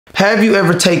Have you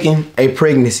ever taken a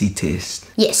pregnancy test?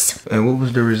 Yes. And what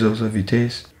was the results of your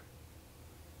test?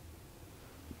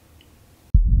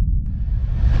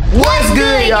 What's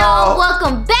good, y'all?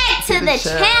 Welcome back to the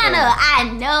channel. I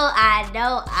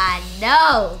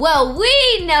know. Well,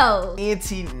 we know.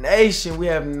 NT Nation, we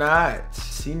have not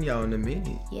seen y'all in a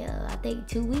minute. Yeah, I think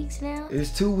 2 weeks now. It's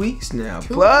 2 weeks now,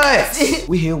 Two but weeks.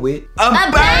 we here with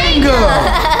a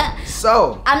banger.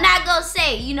 So I'm not gonna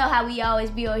say, you know how we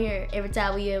always be on here every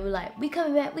time we here, we're like, we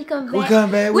coming back. We coming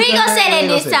back. We ain't gonna say that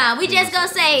this time. We just gonna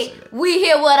say we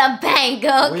here with a banger,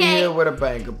 okay? We here with a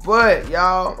banger. But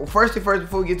y'all, first thing first,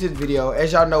 before we get to the video,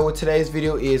 as y'all know what today's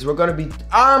video is, we're gonna be,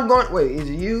 wait, is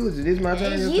it you? Is it this my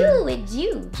turn? It's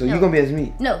you. So you gonna be asking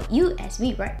me? No, you ask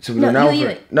me, right? So we no, I'm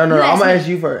gonna ask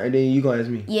you first, and then you gonna ask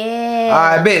me. Yeah.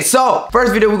 Alright, bet. So,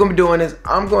 first video we're gonna be doing is,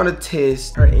 I'm gonna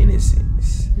test her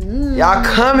innocence. Y'all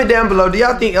comment down below. Do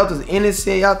y'all think Ethel's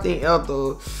innocent? Y'all think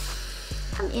Ethel...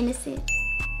 I'm innocent.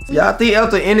 Y'all think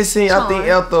Ethel innocent? Y'all think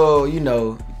Ethel, you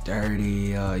know,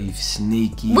 dirty, you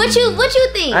sneaky? What you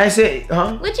think? I ain't said,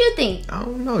 huh? What you think? I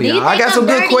don't know, y'all. I got some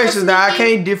good questions now. I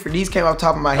can't differ. These came off the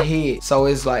top of my head. So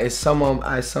it's like, it's some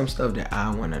stuff that I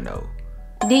wanna know.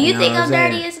 Do you think I'm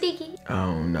dirty and sneaky? I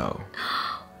don't know.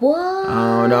 What?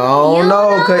 I don't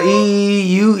know, cause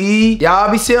y'all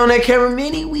be sitting on that camera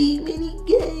many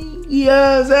gay. You know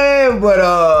what I'm saying? But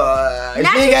not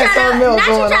she got something else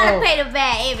going on. Not you trying to pay the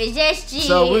bad image, just chill.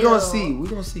 So we're gonna see.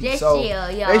 Just so chill,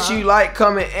 y'all. make sure you like,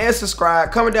 comment, and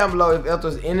subscribe. Comment down below if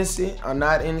Ethel's innocent or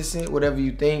not innocent. Whatever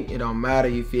you think, it don't matter.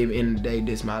 You feel me? In the day,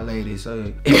 this my lady, so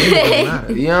it don't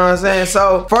matter. You know what I'm saying?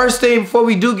 So first thing before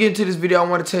we do get into this video, I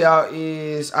want to tell y'all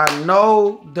is I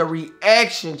know the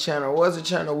reaction channel was a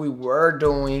channel we were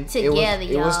doing together.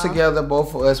 It was together,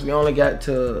 both of us. We only got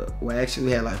to, well, actually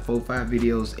we had like 4 or 5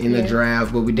 videos in the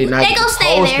draft, but we did not. They gonna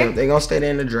stay there. They gonna stay there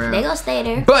in the draft. They gonna stay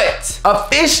there. But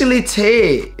officially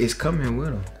Ted is coming with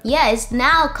them. Yeah, it's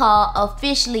now called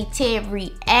Officially Ted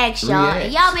Reacts, y'all.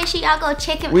 And y'all make sure y'all go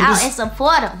check him out and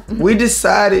support him. We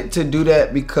decided to do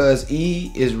that because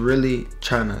E is really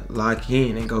trying to lock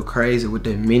in and go crazy with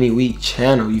the mini week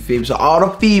channel. You feel me? So all the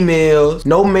females,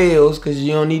 no males, because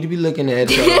you don't need to be looking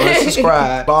at it. So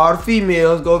unsubscribe. But all the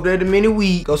females, go over there to mini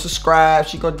week, go subscribe.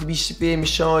 She gonna be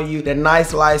showing you the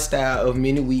nice lifestyle of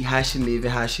mini week, how she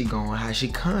living, how she going, how she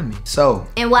coming. So,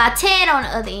 and while Ted on the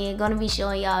other end gonna be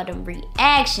showing y'all them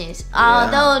reactions.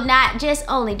 Although not just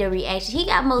only the reaction, he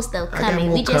got most stuff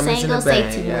coming. We just ain't gonna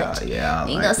say too much. Yeah,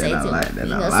 ain't gonna say too much. I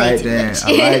like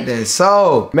that.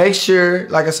 So make sure,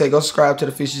 like I said, go subscribe to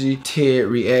the Officially Ted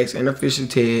Reacts, and Officially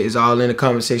Ted is all in the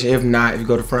comment section. If not, if you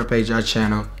go to the front page of our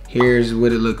channel, here's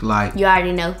what it look like. You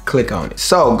already know. Click on it.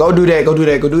 So go do that.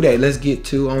 Let's get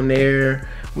to on there.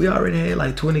 We already had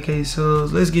like 20K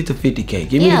subs. Let's get to 50K.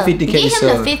 Give me the 50K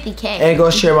subs. Give him the 50K. And go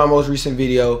share my most recent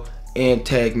video and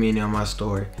tag me in on my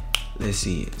story. Let's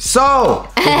see it. So,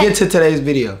 let's get to today's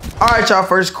video. All right, y'all,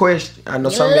 first question. I know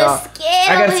some of y'all,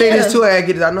 I gotta say this too, I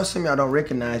know some of y'all don't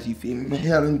recognize, you feel me?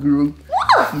 Helen grew.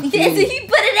 He put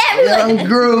it everywhere. Helen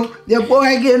grew. That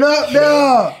boy getting up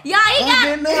there. Y'all, he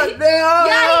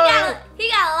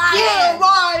got a lot of hair.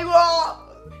 Right,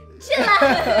 Chill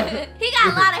out. He got a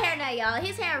lot of hair now, y'all.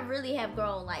 His hair really have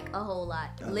grown like a whole lot.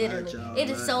 Literally.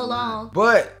 It is so long.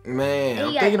 But, man,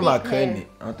 I'm thinking about cutting it.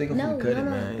 I'm thinking no, cut it,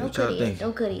 man. Don't cut it.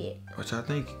 Don't cut it yet. What y'all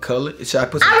think? Color? Should I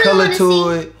put some color to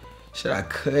it? Should I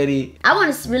cut it? I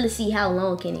want to really see how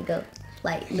long can it go.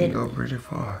 Like, literally. It can go pretty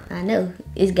far. I know.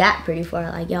 It's got pretty far.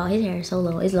 Like, y'all, his hair is so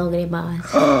long. It's longer than mine.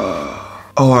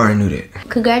 Oh, I already knew that.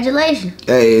 Congratulations.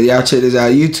 Hey, y'all check this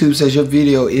out. YouTube says your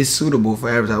video is suitable for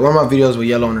advertising. One of my videos were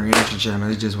yellow on the reaction channel.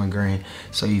 It just went green.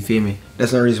 So you feel me?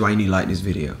 That's no reason why you need to like this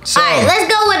video. So, all right, let's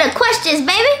go with the questions,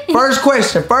 baby. First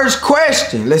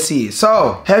question. Let's see it.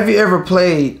 So, have you ever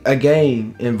played a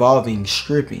game involving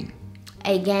stripping?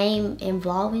 A game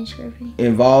involving stripping?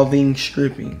 Involving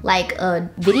stripping. Like a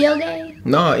video game?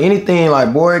 No, anything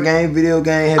like board game, video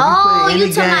game. Have you played any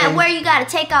you talking about where you gotta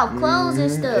take off clothes and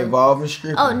stuff? Involving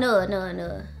stripping. Oh, no.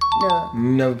 You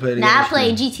never played a game. Now I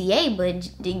played GTA, but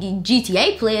the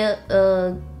GTA player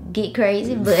get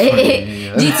crazy, but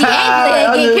GTA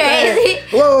player get crazy.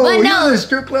 Whoa, but you no. was in a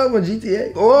strip club on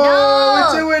GTA? Whoa,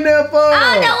 what you in there for?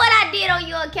 I don't know what I did on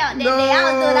your account that day. I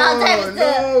was doing all types of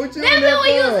stuff. Remember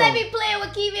when you was let me play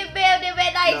with Keith and Bell them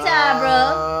at nighttime,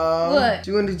 bro? What? What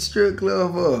you in the strip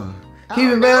club for?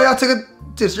 Keith and Bell, y'all took it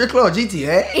to the strip club on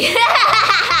GTA?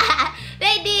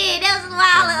 They did. That was a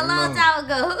long time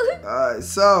ago. Alright,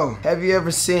 so have you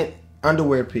ever sent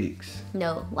underwear pics?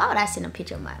 No. Why would I send a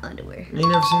picture of my underwear? You ain't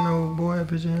never seen no boy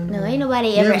picture of underwear? No, ain't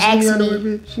nobody ever asked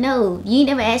me. No, you ain't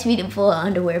never asked me for an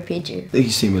underwear picture. I think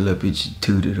you seen me a little picture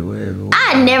tooted or whatever.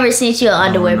 I never sent you an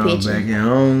underwear picture. Back at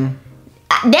home.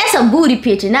 That's a booty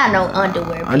picture, not no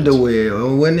underwear picture. Underwear.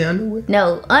 Oh, wasn't it underwear?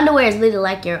 No, underwear is literally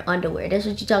like your underwear. That's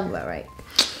what you're talking about, right?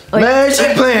 Man, she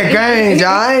playing games, y'all.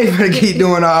 I ain't gonna keep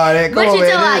doing all that. What you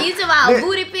talking about? You talking about a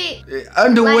booty pic?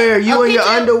 Underwear. Like you and your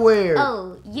underwear.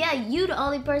 Oh, yeah. You the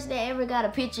only person that ever got a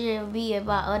picture of me in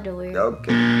my underwear.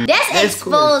 Okay. That's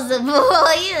exposable.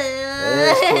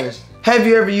 Yeah. Have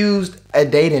you ever used a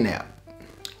dating app?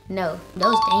 No,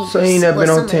 those dangerous. So you ain't never been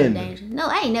on Tinder? No,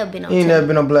 I ain't never been on Tinder. You ain't never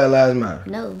been on Black Lives Matter?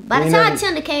 No. By the time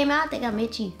Tinder came out, I think I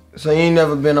met you. So you ain't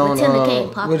never been on,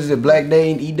 what is it, Black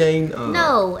Dating, E-Dating?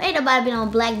 No, ain't nobody been on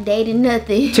Black Dating,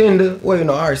 nothing. Tinder? Wait,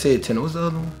 no, I already said Tinder. What's the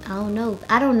other one? I don't know.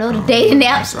 I don't know the dating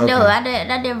apps. Okay. No, I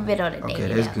never been on a dating app.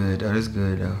 Okay, that's good though. That's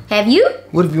good though. Have you?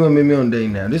 What if you want to meet me on a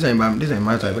dating app? This ain't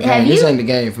my type of game. Have you? This ain't the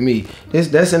game for me.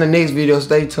 That's in the next video.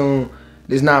 Stay tuned.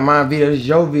 This not my video. This is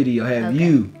your video. Have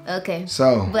you? Okay.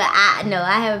 So. But I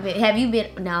haven't been. Have you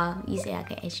been? No, you say I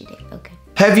can ask you that. Okay.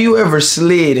 Have you ever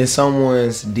slid in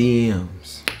someone's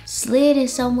DMs? Slid in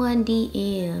someone's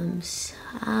DMs.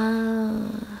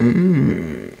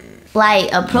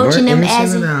 Like approaching them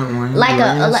as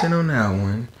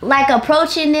like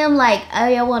approaching them like, oh,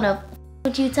 I wanna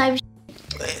with you type.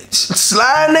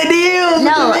 Sliding the DMs.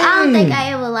 No, I don't think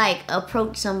I ever like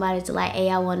approach somebody to like, hey,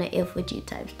 I wanna F with you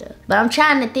type stuff. But I'm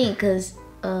trying to think, cause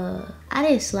I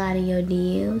didn't slide in your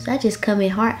DMs. I just come in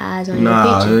heart eyes on your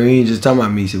picture. No, we ain't just talking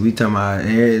about me. So we talking about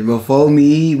before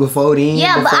me, before then.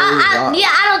 Yeah, but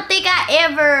I don't think I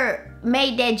ever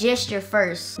made that gesture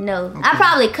first. No, okay. I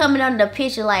probably coming under the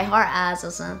picture like heart eyes or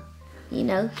something. You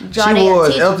know, draw their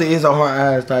attention. Ethel is a heart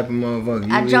eyes type of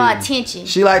motherfucker. I draw attention.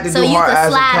 She like to do heart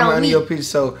eyes and come under your picture,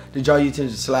 so to draw your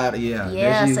attention, slide. Yeah.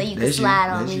 Yeah, so you can slide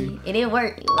on me. It didn't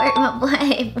work. It worked, my boy.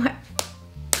 It worked.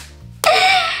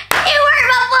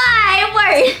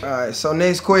 Alright, so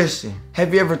next question.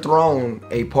 Have you ever thrown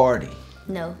a party?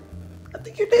 No. I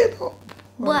think you did throw a party.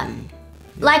 What?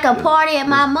 Like a party at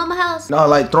my mama's house? No,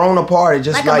 like throwing a party,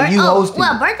 just like you hosting.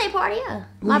 Well, birthday party, yeah.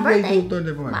 My birthday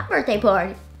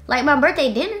party. Like my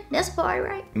birthday dinner, that's a party,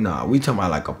 right? Nah, we talking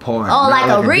about like a party. Oh, like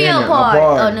a real party.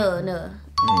 Oh, no.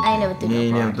 I ain't never threw no party. You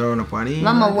ain't never thrown a party.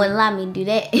 Mama wouldn't allow me to do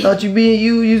that. Thought you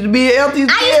used to be at Ethel. I used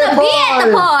to be at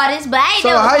the parties, but I ain't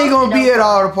never. So how you gonna be at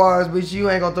all the parties, but you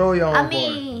ain't gonna throw your own party? I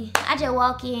mean, I just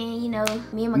walk in, you know,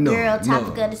 me and my girl,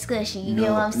 topic of discussion. You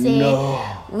get what I'm saying? No.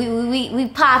 We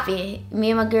popping. Me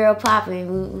and my girl popping.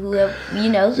 Whoever, you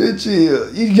know.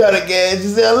 Chill. You gotta gas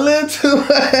yourself a little too much.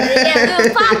 Yeah, we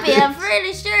were popping. I'm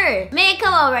pretty sure. Man,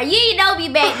 come on, bro. You ain't know me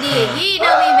back then. You ain't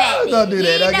know me back then. Don't do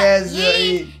that. I gas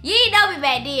yourself. You ain't know me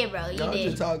back then, bro. You did.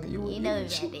 Just talking. You know me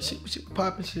back then. She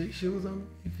popping shit. She was on me.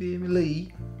 You feel me?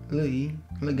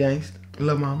 Little gangster.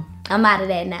 Little mama. I'm out of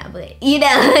that now, but you know,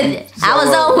 I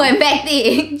was on one back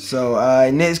then. So,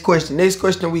 next question. Next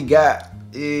question we got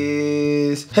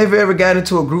is, have you ever gotten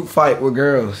into a group fight with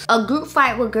girls? A group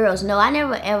fight with girls? No, I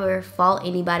never ever fought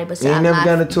anybody besides. You ain't never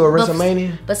gotten into a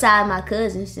WrestleMania? Besides my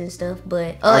cousins and stuff,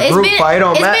 but it's been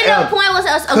a point with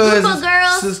a group of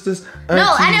girls. Sisters, aunties,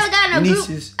 no, I never got in a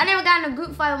nieces. group. I never got in a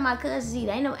group fight with my cousins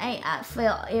either. I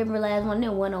felt every last one of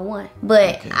them one-on-one.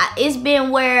 But okay. It's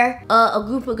been where a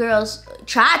group of girls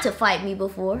tried to fight me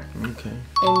before. Okay.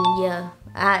 And yeah.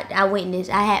 I had witnessed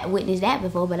that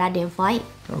before, but I didn't fight.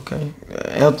 Okay.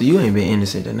 Ethel, you ain't been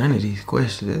innocent in none of these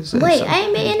questions. Wait, I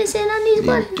ain't been innocent on these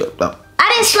questions? I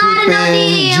didn't slide in no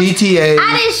DMs. GTA.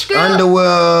 I didn't screw.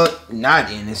 Underworld, not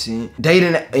innocent.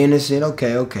 Dating, innocent.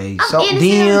 Okay. So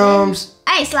DMs.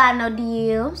 I ain't sliding no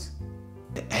DMs.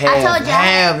 I told you.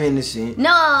 Have innocent. No,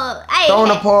 I ain't.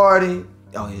 Throwing a party.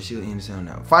 Oh yeah, she was innocent on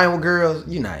that. Fighting with girls,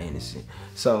 you're not innocent.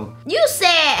 So. You said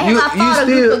I fought a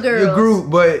group of girls. Your group,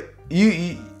 but.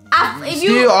 You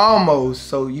still almost,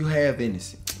 so you have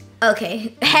innocent.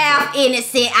 Okay, half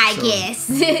innocent, I guess.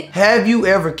 Have you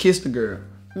ever kissed a girl?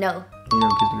 No. You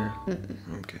never kissed a girl?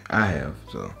 Mm-mm. Okay, I have,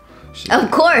 so. Shit.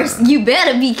 Of course, you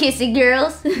better be kissing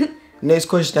girls. Next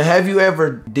question, have you ever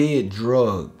did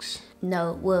drugs?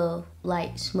 No, well,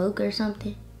 like smoke or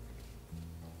something.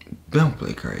 Don't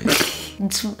play crazy.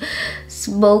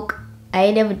 Smoke. I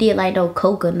ain't never did like no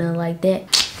coke or nothing like that.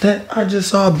 That I just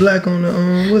saw black on the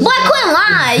Boy, quit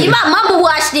lying. You my mama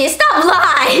watch this. Stop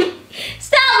lying.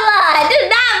 Stop lying. Do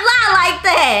not lie like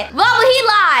that. Mama, he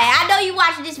lied. I know you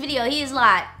watching this video. He is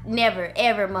lying. Never,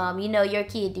 ever, Mom. You know your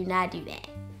kid do not do that.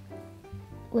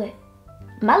 What?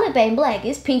 My lip ain't black.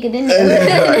 It's pinker than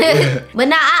that. But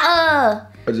now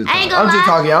I'm just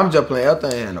talking. I'm just playing.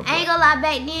 Ethel ain't no. I ain't gonna lie.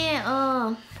 Back then,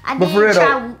 I did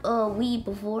try weed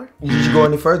before. Did you go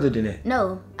any further than that?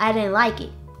 No, I didn't like it,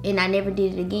 and I never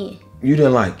did it again. You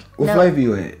didn't like it? What flavor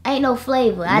you had? Ain't no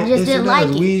flavor. I just didn't like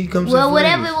it. Weed comes well,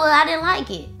 whatever it was, I didn't like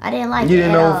it. I didn't like it. You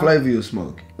didn't know what flavor you was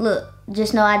smoking? Look,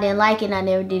 just know I didn't like it and I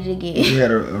never did it again. You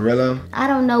had a Rello? I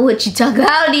don't know what you talking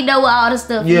about. I don't even know what all the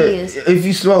stuff is. If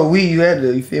you smoke weed, you had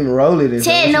to, you feel me, roll it.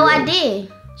 Ted, no, I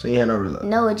did. So you had no Rello?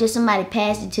 No, it just somebody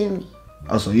passed it to me.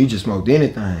 Oh, so you just smoked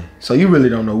anything. So you really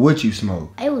don't know what you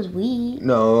smoked. It was weed.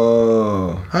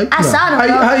 No. How you I saw the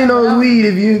how you know it's weed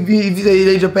if you say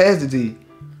they just passed it to you?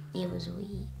 It was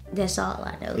weed. That's all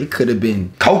I know. It could have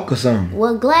been coke or something.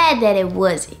 Well, glad that it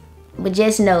wasn't. But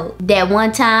just know that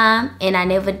one time, and I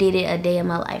never did it a day in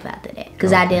my life after that,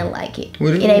 cause I didn't like it.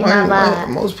 Well, it ain't my vibe.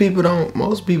 Most people don't.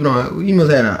 You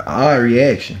must have an odd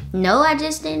reaction. No, I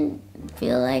just didn't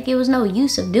feel like it was no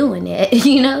use of doing that.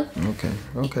 You know.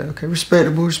 Okay.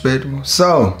 Respectable.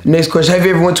 So next question: have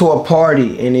you ever went to a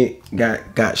party and it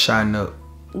got shot up?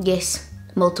 Yes,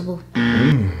 multiple.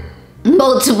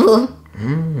 Multiple.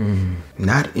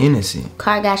 Not innocent.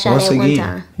 Car got shot at one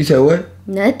time. You said what?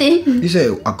 Nothing. You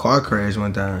said a car crashed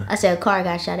one time. I said a car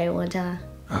got shot at one time.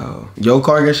 Oh. Your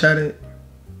car got shot at?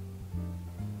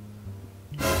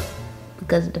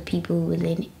 Because of the people who was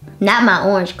in it. Not my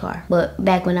orange car, but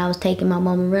back when I was taking my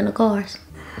mama rental cars.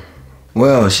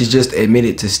 Well, she just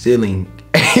admitted to stealing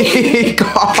a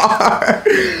car.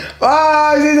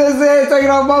 Oh, she just said taking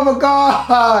off mama's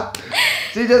car.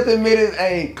 She just admitted,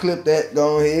 hey, clip that.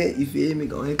 Go ahead. You feel me?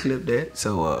 Go ahead and clip that.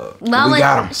 So, Mama, we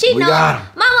got him. My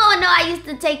mama know I used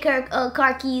to take her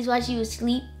car keys while she was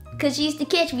asleep. Because she used to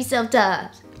catch me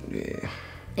sometimes. Yeah.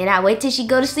 And I wait till she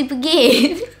go to sleep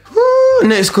again. Woo,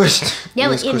 next question. That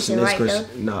was innocent, right, though?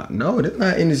 No, that's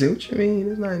not innocent. What you mean?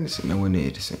 That's not innocent. That wasn't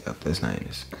innocent. That's not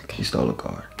innocent. Okay. You stole a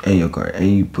car. And your car. And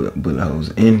you put bullet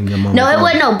holes in your mama's No, it car.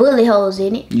 wasn't no bullet holes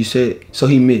in it. You said, so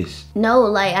he missed? No,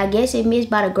 like, I guess it missed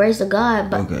by the grace of God.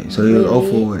 But okay, so he was 0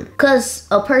 for what? Because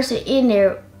a person in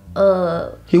there,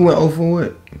 He went 0 for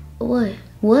what? What?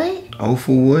 What? 0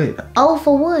 for what? 0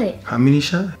 for what? How many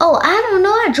shots? Oh, I don't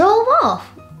know. I drove off.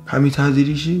 How many times did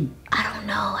he shoot? I don't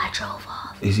know. I drove off.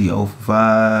 Is he 0 for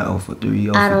 5, 0 for 3,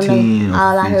 0 I for don't 10, know.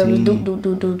 All I heard was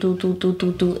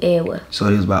do everywhere. So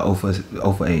he was about 0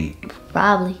 for 8.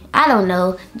 Probably. I don't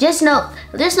know. Just know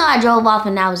I drove off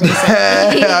and I was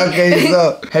insane. Okay,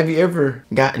 so have you ever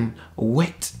gotten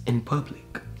wet in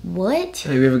public? What?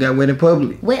 Have you ever got wet in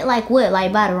public? Wet like what?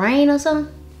 Like by the rain or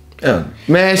something? Yeah.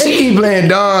 Man, she keep playing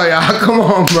dumb, y'all. Come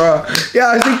on, bro.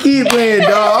 Y'all, she keep playing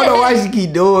dumb. I don't know why she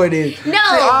keep doing this. No.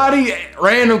 Say all these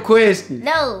random questions.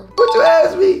 No. What you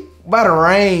ask me? By the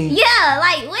rain. Yeah,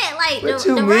 like wet. Like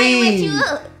the rain wet you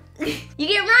up. You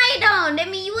get rained on, that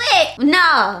mean you wet.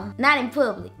 No, not in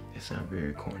public. It sounds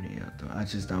very corny out though. I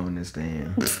just don't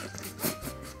understand.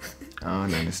 I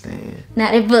don't understand.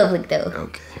 Not in public though.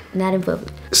 Okay. Not in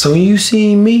public. So when you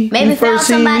seen me, maybe found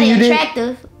somebody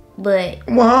attractive, but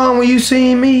well, when you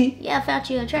seen me, yeah, I found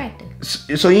you attractive.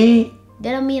 So you ain't.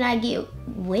 That don't mean I get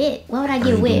wet. Why would I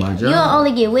get wet? You don't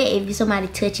only get wet if somebody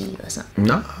touching you or something.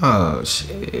 No,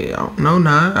 shit. I don't know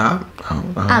now.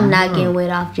 I'm not getting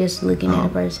wet off just looking at a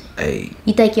person. Hey.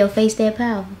 You think your face that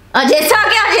powerful? I'm just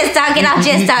talking.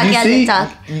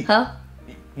 Huh?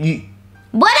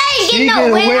 But I ain't getting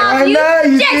no wet off right you. Now,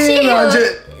 you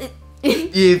Just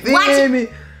you feel me?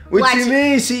 What you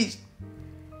mean?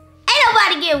 Ain't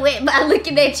nobody get wet by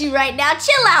looking at you right now.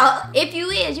 Chill out. If you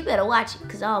is, you better watch it,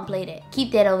 because I don't play that.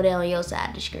 Keep that over there on your side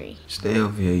of the screen. Stay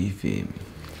over here, you feel me?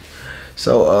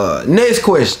 So, next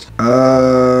question.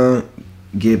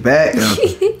 Get back.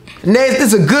 Next,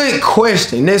 this is a good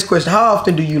question. Next question. How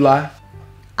often do you lie?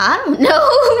 I don't know.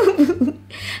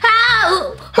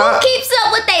 Who keeps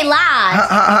up with they lies?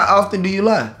 How often do you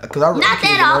lie? Cause not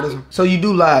that often. So you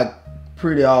do lie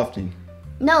pretty often.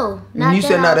 No, not you that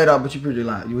said often. not that often, but you pretty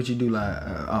lie. What you do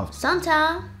lie often?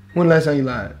 Sometimes. When the last time you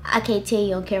lied? I can't tell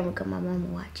you on camera because my mama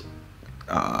watch it.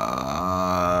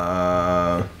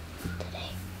 Today.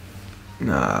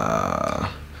 Nah.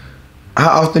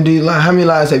 How often do you lie? How many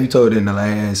lies have you told in the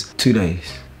last 2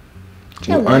 days?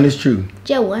 Honest, true.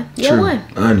 Just one. True. One.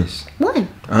 Honest. One.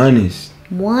 Honest.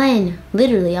 One.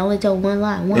 Literally, I only told one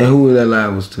lie. One. And who that lie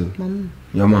was to? My mom.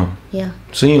 Your mom? Yeah.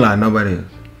 So you ain't lied to nobody else?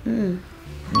 Okay.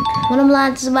 What I'm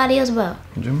lying to somebody else about?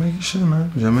 Just making sure,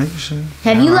 man. Just making sure.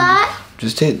 Have you lied?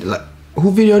 Just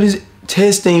who videoed this?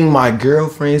 Testing my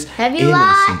girlfriend's Have you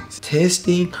innocence. Lied?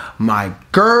 Testing my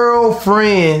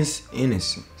girlfriend's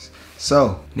innocence.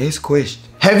 So, next question.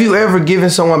 Have you ever given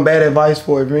someone bad advice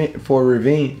for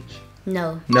revenge?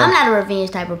 No. I'm not a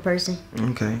revenge type of person.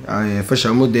 Okay. Oh yeah, for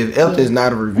sure. Most definitely. Ethel is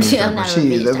not a revenge type of person.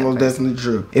 She is. That's most definitely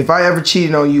true. If I ever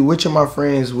cheated on you, which of my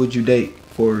friends would you date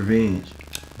for revenge?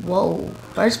 Whoa.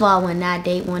 First of all, I would not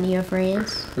date one of your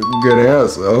friends. Good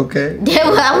answer. Okay.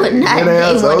 I would not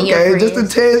date one of your friends. Just a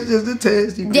test. Just a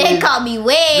test. They caught me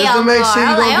way off guard.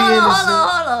 I'm like,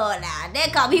 hold on. Nah, they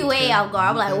caught me way off guard.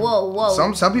 I'm like,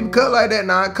 whoa. Some people cut like that.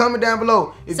 Now, comment down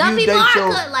below. If some people are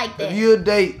cut like that. If you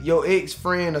date your ex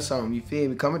friend or something, you feel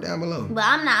me? Comment down below. But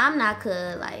I'm not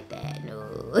cut like that. No.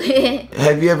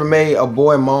 Have you ever made a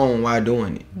boy moan while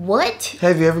doing it? What?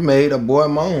 Have you ever made a boy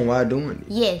moan while doing it?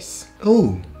 Yes.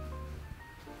 Who?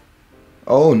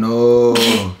 Oh no.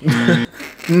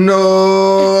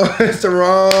 No, it's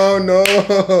wrong.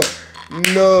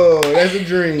 No, that's a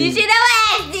dream. You should have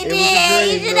asked it.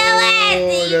 You should have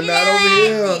asked it. Not over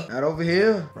here. Not over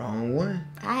here. Wrong one.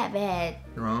 I haven't had.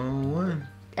 Wrong one.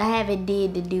 I haven't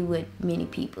did to do with many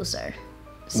people, sir.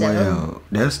 So, well,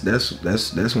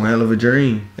 that's one hell of a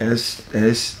dream. That's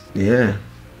yeah.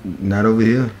 Not over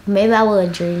here. Maybe I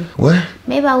would dream. What?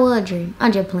 Maybe I would dream.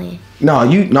 I'm just playing. No,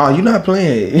 you not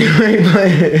playing. You ain't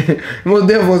playing. Most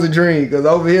definitely was a dream, cause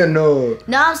over here, no.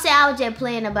 No, I'm saying I was just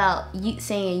playing about you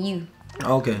saying you.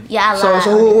 Okay. Yeah, I lied.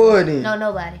 So who would then? No,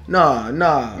 nobody. Nah. I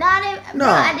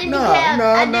didn't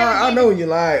I know you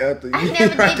lied, Ethel. I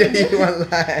never did you want to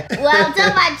lie. Well, I'm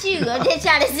talking about you. I'm just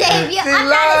trying to save you. I'm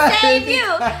trying to save you.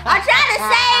 I'm trying to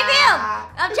save him.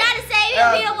 I'm trying to save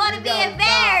him. He don't want to be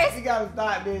embarrassed. You gotta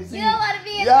stop this. You don't want to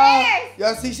be embarrassed.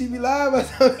 Y'all see she be lying about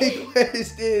so many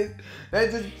questions. That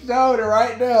just showed it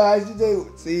right there. I should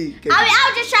see. I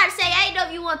was just trying to say, I didn't know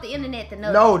if you want the internet to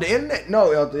know. No, the internet.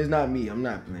 No, Ethel, it's not me. I'm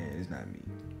not playing. It's not me.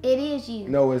 It is you.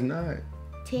 No, it's not.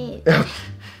 Ted.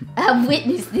 I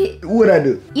witnessed it. What'd I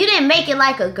do? You didn't make it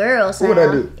like a girl sound. What'd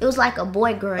I do? It was like a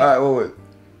boy grunt. All right, what was it?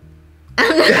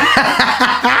 I'm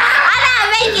not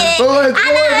making it. I'm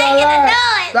not making a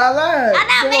noise. Stop lying. I'm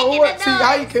not making a noise. See,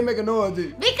 how you can't make a noise,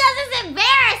 dude? Because it's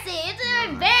embarrassing. It's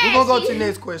embarrassing. We're gonna go to the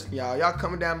next question, y'all. Y'all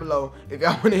comment down below if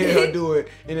y'all want to hear her do it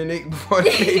in the next before the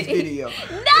next video. No,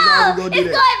 it's gonna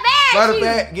embarrass Matter of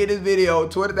fact, get this video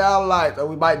 20,000 likes, or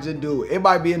we might just do it. It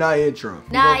might be in our intro.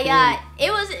 Nah, y'all, it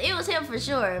was him for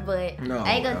sure, but no,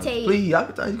 I ain't gonna tell you. Please, y'all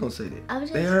can tell you gonna say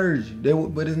that. They heard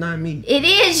you, but it's not me. It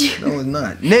is you. No, it's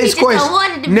not. Next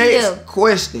question. Next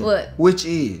question. What? Which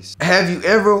is, have you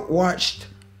ever watched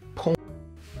porn?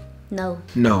 No.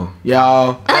 No,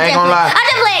 y'all. I ain't gonna lie.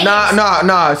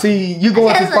 Nah. See, you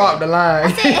going too far up the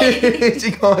line.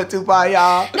 She going too far,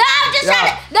 y'all. No, I'm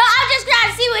just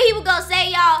trying to see what he was gonna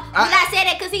say, y'all. When I said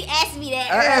that, cause he asked me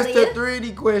that earlier. I asked her 3 of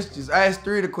the questions. I asked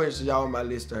 3 of the questions y'all on my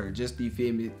list to her. Just to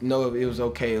feel me, know if it was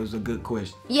okay. It was a good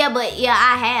question. Yeah, but yeah,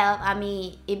 I have. I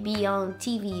mean, it be on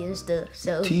TV and stuff.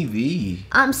 So TV.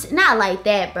 I'm not like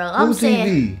that, bro. I'm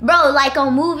saying, TV? Bro, like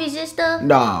on movies and stuff.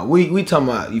 Nah, we talking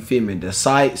about, you feel me? The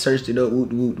site, searched it up.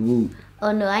 Woot.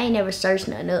 Oh no, I ain't never searched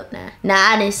nothing up now.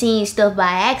 Now I done seen stuff by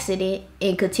accident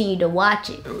and continue to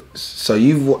watch it. So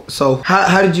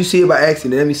how did you see it by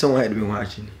accident? That means someone had to be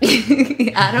watching.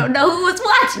 I don't know who was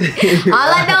watching. All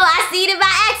I know, I seen it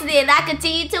by accident and I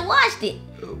continued to watch it.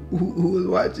 Who was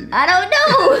watching it? I don't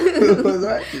know. Who was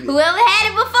watching it? Whoever had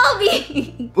it before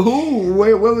me. Who?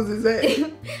 Where was this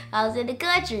at? I was in the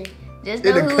country. Just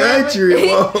in the country,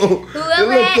 whoa.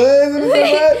 Whoever had it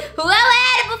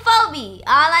before me.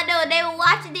 All I know, they were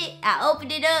watching it. I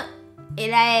opened it up,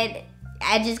 and I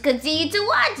just continued to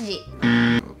watch it.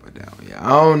 I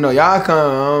don't know. Y'all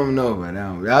come. I don't know about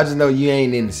that one. Y'all just know you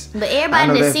ain't innocent. But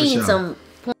everybody done seen some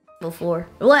porn before.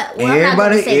 What? Well,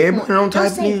 everybody don't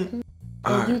type in.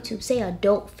 On YouTube, say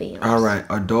adult films. All right,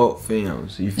 adult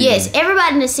films. Yes,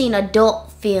 everybody has seen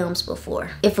adult films before.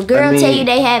 If a girl tell you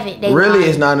they haven't, they really lying.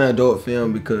 It's not an adult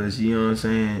film because you know what I'm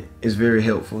saying. It's very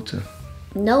helpful to.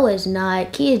 No, it's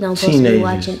not. Kids don't supposed to be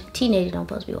watching. Teenagers don't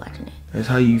supposed to be watching it. That's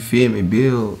how you feel me,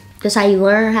 build. That's how you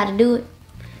learn how to do it.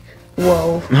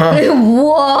 Whoa.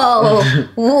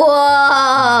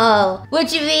 Whoa.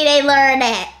 What you mean they learned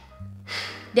that?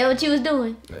 That what you was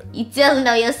doing? You telling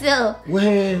on yourself.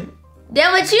 When? That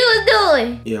what you was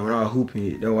doing? Yeah, when I was hooping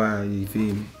it, that's why you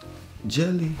feel me.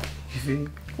 Jelly, you feel me?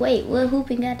 Wait, what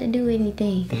hooping got to do with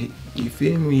anything? You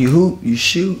feel me? You hoop, you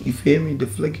shoot, you feel me? The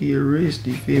flick of your wrist,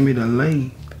 you feel me? The lay.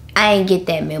 I ain't get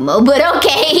that memo, but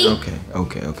okay.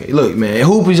 Okay. Look, man,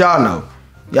 hoopers, y'all know.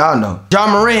 Y'all know.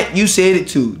 𝙎𝙬𝙎𝘽𝙎𝘶, you said it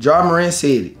too. 𝙎𝙬𝙎𝘽𝙎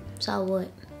said it. So what?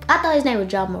 I thought his name was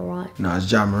𝙎𝙬𝙎𝘽𝙎. No, it's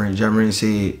𝙎𝙬𝙎𝘎. 𝙎𝙬𝙎𝙎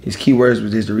said his key words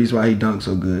was this. The reason why he dunked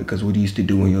so good, because what he used to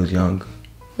do when he was younger.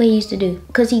 What he used to do?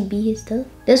 Because he beat his stuff?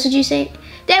 That's what you said?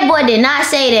 That boy did not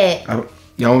say that.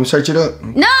 Y'all want me to search it up?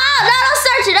 No, don't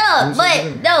search it up.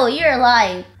 But no, you're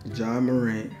lying.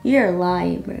 𝙎𝙬𝙎𝘽𝙎𝘍. You're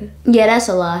lying, bro. Yeah, that's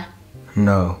a lie.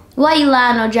 No. Why you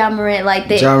lying on 𝙎𝙬𝙎𝘍 like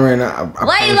that? 𝙎𝙬𝙎𝘍.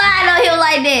 Why you lying on him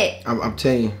like that? I'm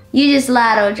telling you. You just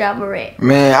lied on 𝙎𝙬𝙎𝘍.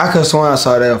 Man, I could swear I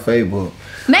saw that on Facebook.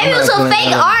 Maybe it was a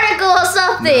fake article or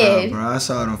something. Nah, bro, I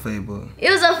saw it on Facebook. It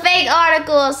was a fake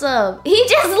article or something. He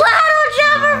just lied on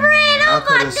𝙎𝙬𝙎𝘍. Oh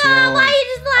my God, why you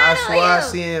just lied on him? I swear I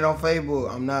seen it on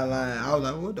Facebook. I'm not lying. I was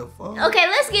like, what the fuck? Okay,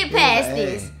 let's get past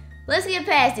this. Let's get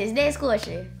past this. Next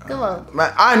question. Come on.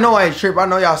 Man, I know I ain't tripping. I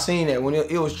know y'all seen that when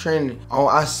it was trending. Oh,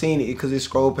 I seen it because it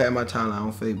scrolled past my timeline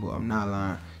on Facebook. I'm not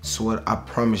lying. Swear, I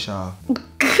promise y'all.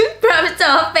 Promise to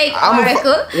a fake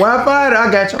article. When I find it, I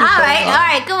got you. All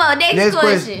right. Come on. Next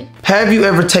question. Have you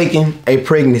ever taken a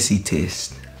pregnancy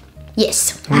test?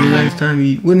 Yes.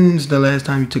 When's the last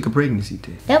time you took a pregnancy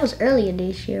test? That was earlier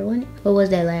this year, wasn't it? Or was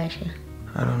that last year?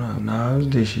 I don't know. No, it was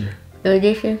this year. It was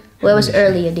this year? Well, it was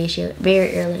earlier this year.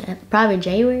 Very early. Probably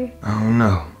January? I don't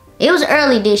know. It was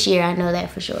early this year. I know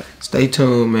that for sure. Stay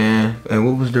tuned, man. And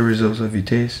what was the results of your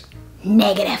test?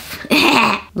 Negative.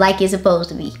 Like it's supposed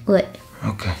to be. What?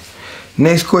 Okay.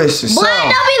 Next question. Boy, don't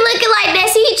be looking like that.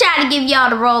 See, he tried to give y'all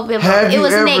the wrong info. It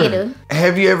was negative.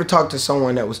 Have you ever talked to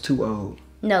someone that was too old?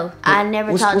 No, I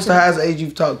never talked to. What's the highest age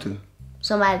you've talked to?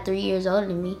 Somebody 3 years older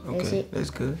than me. That's okay, it. That's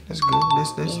good. That's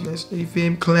you feel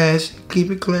me? Classic.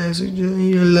 Keep it classic. You're a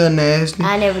little nasty.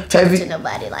 I never talked to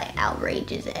nobody like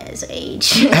outrageous as age.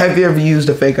 Have you ever used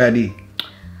a fake ID?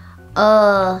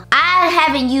 I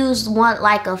haven't used one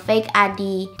like a fake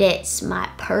ID that's my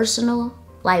personal.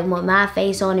 Like with my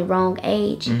face on the wrong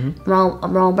age,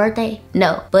 wrong birthday.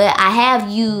 No, but I have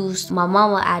used my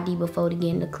mama ID before to get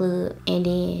in the club, and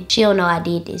then she don't know I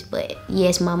did this, but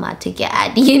yes, mama, I took your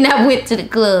ID and I went to the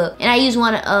club, and I used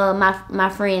one of my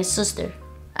friend's sister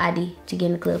ID to get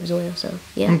in the club as well. So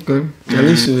yeah. Okay. At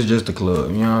least it was just a club.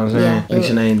 You know what I'm saying? Yeah, at least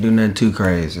you ain't do nothing too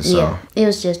crazy. So. Yeah, it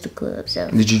was just a club. So.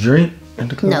 Did you drink at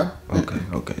the club? No.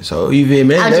 Okay. So you feel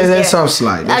me? That's something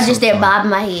slight. I was just there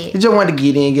bobbing my head. You just wanted to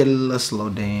get in, get a little slow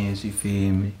dance. You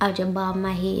feel me? I was just bobbing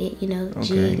my head, you know,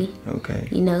 jiggy. Okay.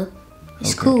 You know,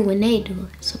 it's cool when they do it.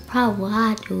 It's a problem when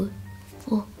I do it.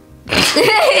 Oh.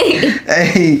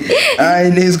 Hey, all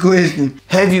right, next question.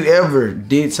 Have you ever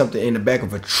did something in the back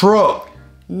of a truck?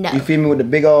 No. You feel me? With the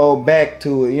big old back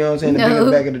to it. You know what I'm saying? The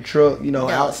big back of the truck. You know,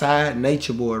 No. Outside,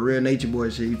 nature boy, real nature boy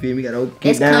shit. You feel me? Gotta get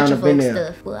It's down country up in folk there.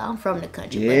 stuff. Well, I'm from the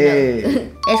country. Yeah. But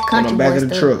no. It's country On the back boy of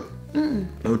the stuff. truck.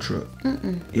 No truck.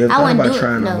 You ever I thought wouldn't about do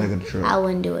trying it. on No, the back of the truck? I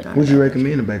wouldn't do it on Would the you back.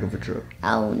 recommend the back of a truck?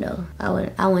 I don't know.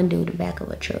 I wouldn't do the back of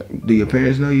a truck. Do your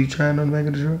parents know you trying on the back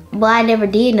of the truck? Well, I never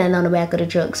did nothing on the back of the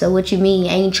truck. So what you mean?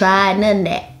 I ain't tried none of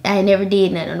that. I never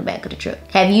did nothing on the back of the truck.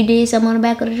 Have you did something on the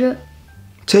back of the truck?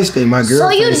 Testing my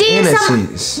girlfriend's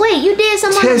innocence. Wait, you did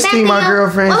something on the back of Testing my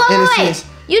girlfriend's innocence.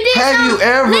 You did Have you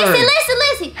ever?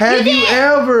 Listen. Have you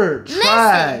ever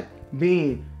tried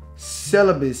being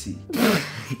celibacy?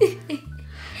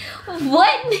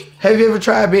 What? Have you ever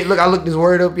tried being? Look, I looked this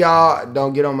word up, y'all.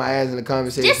 Don't get on my ass in the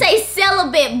conversation. Just say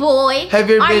celibate, boy. Have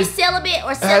you ever Are you been- celibate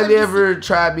or celibacy? Have you ever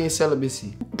tried being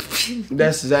celibacy?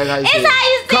 That's exactly how you say It's how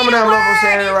you say Coming the out, I'm word.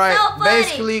 saying it It's right. so funny.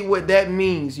 Basically, what that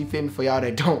means, you feel me? For y'all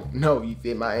that don't know, you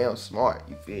feel me? I am smart.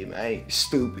 You feel me? I ain't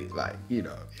stupid. Like, you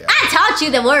know. Yeah. I taught you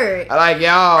the word. I like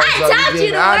y'all. I taught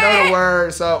you the I know word. the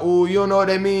word. So, ooh, you don't know what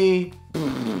that mean?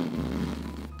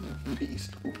 Be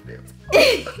stupid.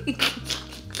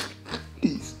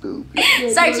 Be stupid.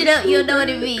 Search it up. You'll know what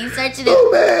it means. Search it up.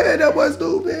 Stupid. That was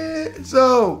stupid.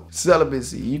 So,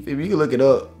 celibacy. You feel me? You can look it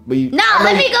up. But you, No,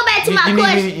 let me go back to my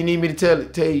question. You need me to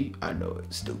tell you? I know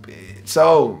it's stupid.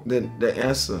 So the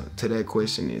answer to that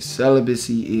question is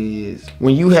celibacy is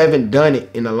when you haven't done it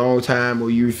in a long time, or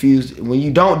you refuse. When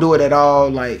you don't do it at all,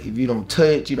 like if you don't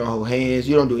touch, you don't hold hands,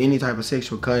 you don't do any type of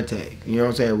sexual contact. You know what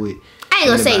I'm saying? With I ain't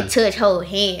gonna say touch, hold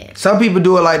hands. some people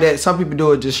do it like that. Some people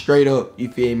do it just straight up. You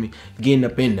feel me? Getting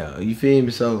up in there. You feel me?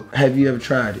 So have you ever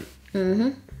tried it?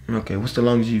 Mm-hmm. Okay. What's the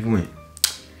longest you've went?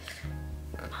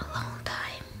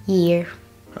 Year.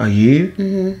 A year?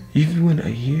 Mm-hmm. You've went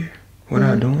a year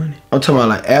without doing it? I'm talking about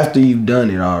like after you've done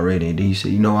it already, and then you say,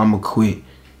 you know, I'm gonna quit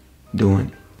doing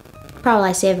it. Probably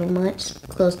like 7 months,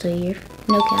 close to a year.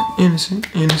 No count. Innocent.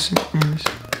 That's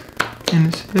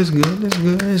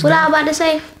good. What I about to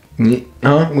say?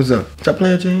 Huh? What's up? Stop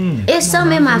playing with your hand. It's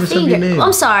something in my What's up your finger. nail?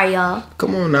 I'm sorry, y'all.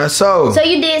 Come on now. So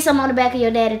you did something on the back of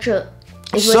your daddy's truck.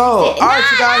 Is what So, you said. alright,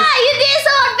 you guys. you did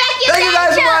something on the back of your thank you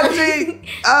guys daddy's for truck. watching.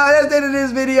 That's the end of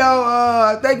this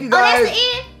video. Thank you Oh, guys. that's the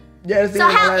end? Yeah, that's the So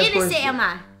end. how My last innocent question. am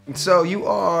I? So you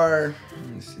are.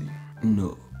 Let's see.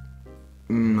 No.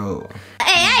 Hey, I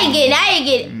ain't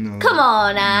get it. No. Come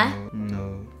on, now.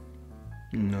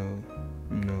 No.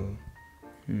 No.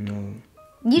 No.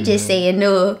 You just saying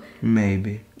no.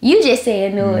 Maybe. You just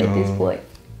saying no at this point.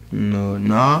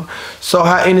 No. So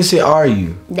how innocent are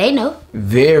you? They know.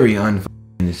 Very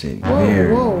innocent.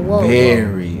 Very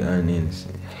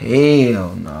uninnocent.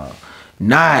 Hell no.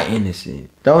 Not innocent.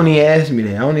 Don't even ask me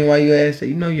that. I don't know why you ask that.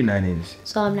 You know you're not innocent.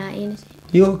 So I'm not innocent.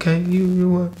 You okay?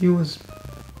 You was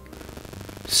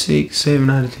 6, 7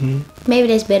 out of 10. Maybe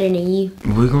that's better than you.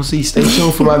 We're gonna see. Stay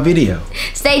tuned for my video.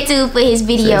 Stay tuned for his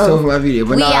video. Stay tuned for my video.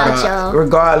 But we out, y'all.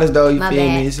 Regardless though, you my feel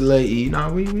bad. me? It's a little E.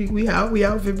 No, we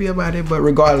out for be about it. But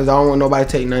regardless, I don't want nobody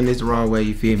to take none of this the wrong way.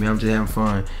 You feel me? I'm just having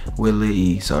fun with Lil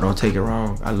E. So don't take it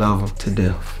wrong. I love him to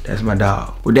death. That's my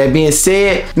dog. With that being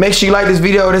said, make sure you like this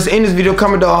video. That's in this video.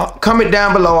 Comment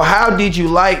down below. How did you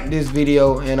like this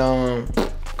video? And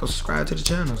go subscribe to the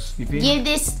channels. You feel me? Give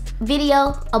this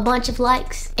video a bunch of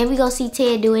likes, and we go see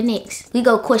Ted do it next. We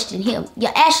go question him.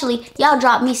 Yeah, actually, y'all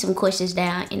drop me some questions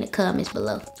down in the comments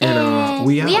below. And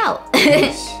we out.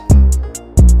 Peace.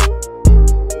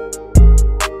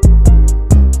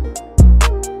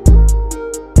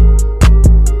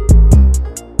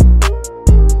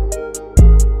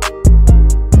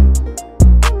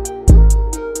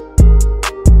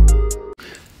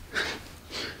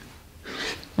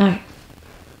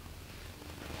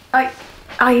 All right.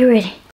 Are you ready?